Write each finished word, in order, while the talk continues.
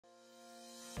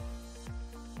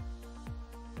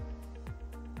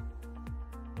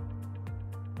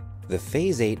The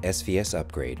Phase 8 SVS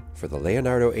upgrade for the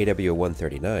Leonardo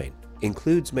AW139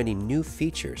 includes many new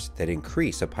features that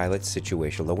increase a pilot's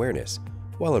situational awareness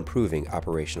while improving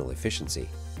operational efficiency.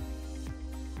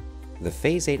 The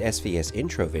Phase 8 SVS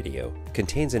intro video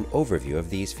contains an overview of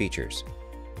these features.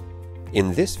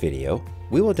 In this video,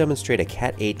 we will demonstrate a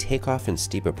Cat A takeoff and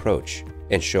steep approach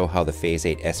and show how the Phase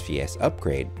 8 SVS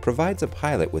upgrade provides a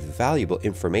pilot with valuable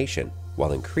information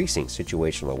while increasing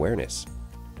situational awareness.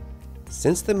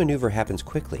 Since the maneuver happens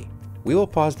quickly, we will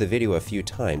pause the video a few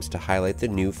times to highlight the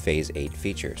new Phase 8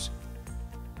 features.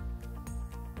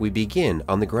 We begin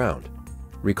on the ground.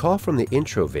 Recall from the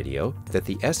intro video that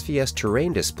the SVS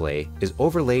terrain display is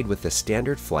overlaid with the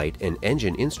standard flight and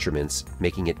engine instruments,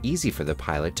 making it easy for the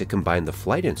pilot to combine the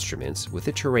flight instruments with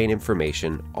the terrain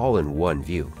information all in one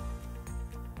view.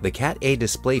 The Cat A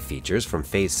display features from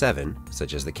Phase 7,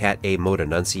 such as the Cat A mode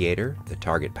annunciator, the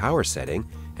target power setting,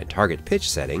 and target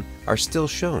pitch setting, are still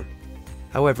shown.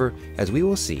 However, as we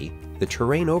will see, the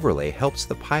terrain overlay helps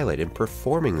the pilot in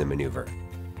performing the maneuver.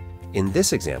 In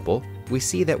this example, we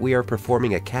see that we are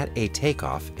performing a Cat A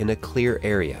takeoff in a clear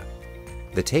area.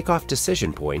 The takeoff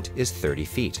decision point is 30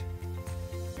 feet.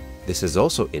 This is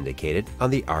also indicated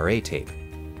on the RA tape.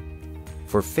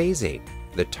 For Phase 8,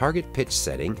 the target pitch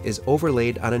setting is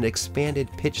overlaid on an expanded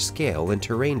pitch scale and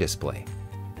terrain display.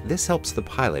 This helps the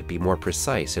pilot be more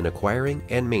precise in acquiring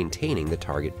and maintaining the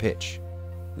target pitch.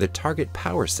 The target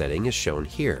power setting is shown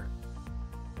here.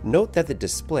 Note that the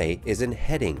display is in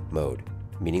heading mode,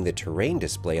 meaning the terrain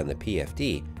display on the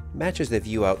PFD matches the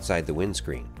view outside the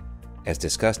windscreen. As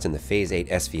discussed in the Phase 8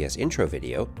 SVS intro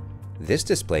video, this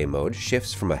display mode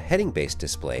shifts from a heading-based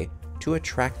display to a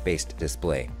track-based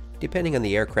display, depending on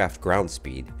the aircraft ground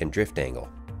speed and drift angle.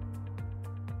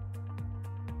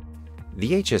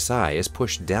 The HSI is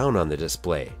pushed down on the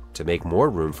display to make more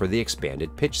room for the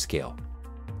expanded pitch scale.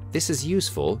 This is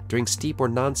useful during steep or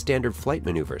non-standard flight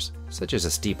maneuvers, such as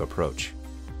a steep approach.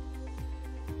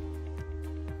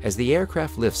 As the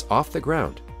aircraft lifts off the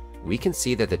ground, we can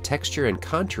see that the texture and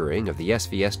contouring of the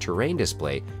SVS terrain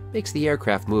display makes the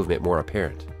aircraft movement more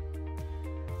apparent.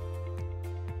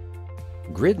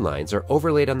 Grid lines are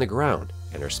overlaid on the ground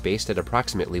and are spaced at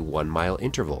approximately 1 mile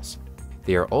intervals.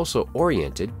 They are also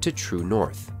oriented to true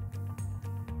north.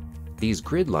 These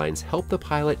grid lines help the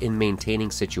pilot in maintaining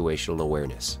situational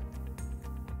awareness.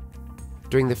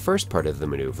 During the first part of the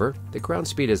maneuver, the ground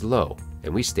speed is low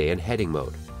and we stay in heading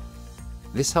mode.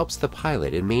 This helps the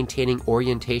pilot in maintaining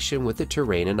orientation with the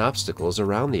terrain and obstacles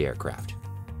around the aircraft.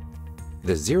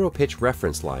 The zero pitch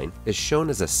reference line is shown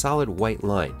as a solid white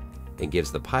line and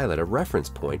gives the pilot a reference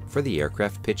point for the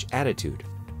aircraft pitch attitude.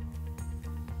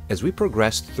 As we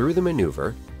progress through the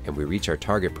maneuver and we reach our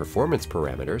target performance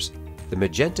parameters, the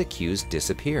magenta cues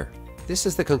disappear. This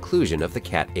is the conclusion of the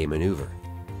Cat A maneuver.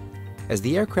 As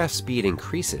the aircraft speed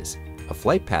increases, a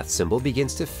flight path symbol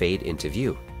begins to fade into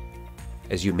view.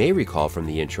 As you may recall from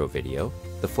the intro video,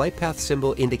 the flight path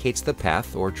symbol indicates the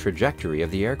path or trajectory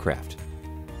of the aircraft.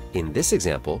 In this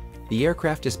example, the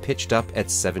aircraft is pitched up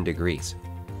at 7 degrees.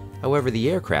 However, the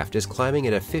aircraft is climbing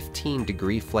at a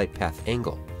 15-degree flight path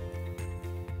angle.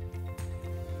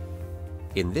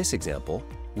 In this example,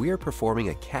 we are performing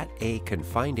a Cat A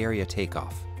confined area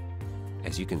takeoff.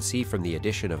 As you can see from the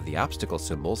addition of the obstacle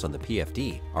symbols on the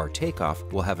PFD, our takeoff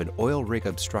will have an oil rig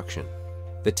obstruction.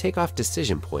 The takeoff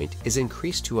decision point is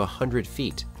increased to 100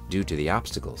 feet due to the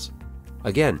obstacles.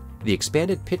 Again, the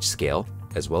expanded pitch scale,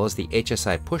 as well as the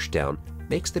HSI pushdown,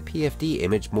 makes the PFD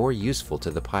image more useful to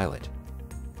the pilot.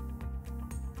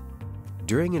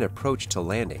 During an approach to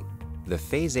landing, the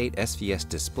Phase 8 SVS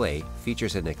display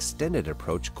features an extended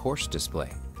approach course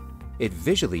display. It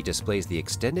visually displays the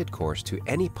extended course to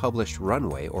any published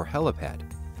runway or helipad.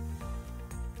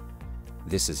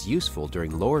 This is useful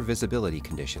during lower visibility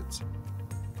conditions.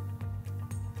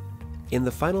 In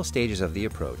the final stages of the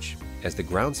approach, as the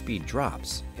ground speed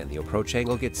drops and the approach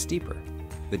angle gets steeper,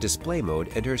 the display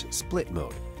mode enters split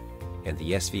mode, and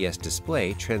the SVS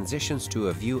display transitions to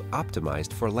a view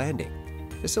optimized for landing,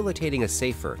 facilitating a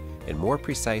safer and more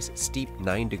precise steep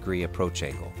 9-degree approach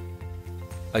angle.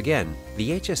 Again,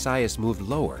 the HSI is moved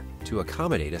lower to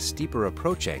accommodate a steeper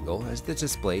approach angle as the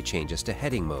display changes to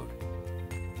heading mode.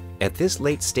 At this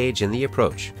late stage in the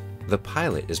approach, the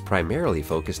pilot is primarily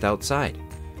focused outside.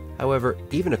 However,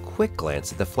 even a quick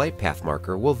glance at the flight path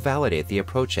marker will validate the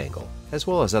approach angle, as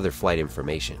well as other flight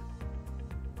information.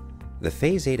 The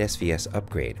Phase 8 SVS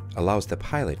upgrade allows the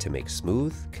pilot to make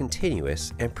smooth,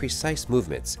 continuous, and precise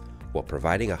movements while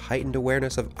providing a heightened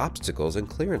awareness of obstacles and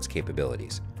clearance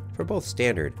capabilities for both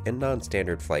standard and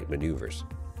non-standard flight maneuvers.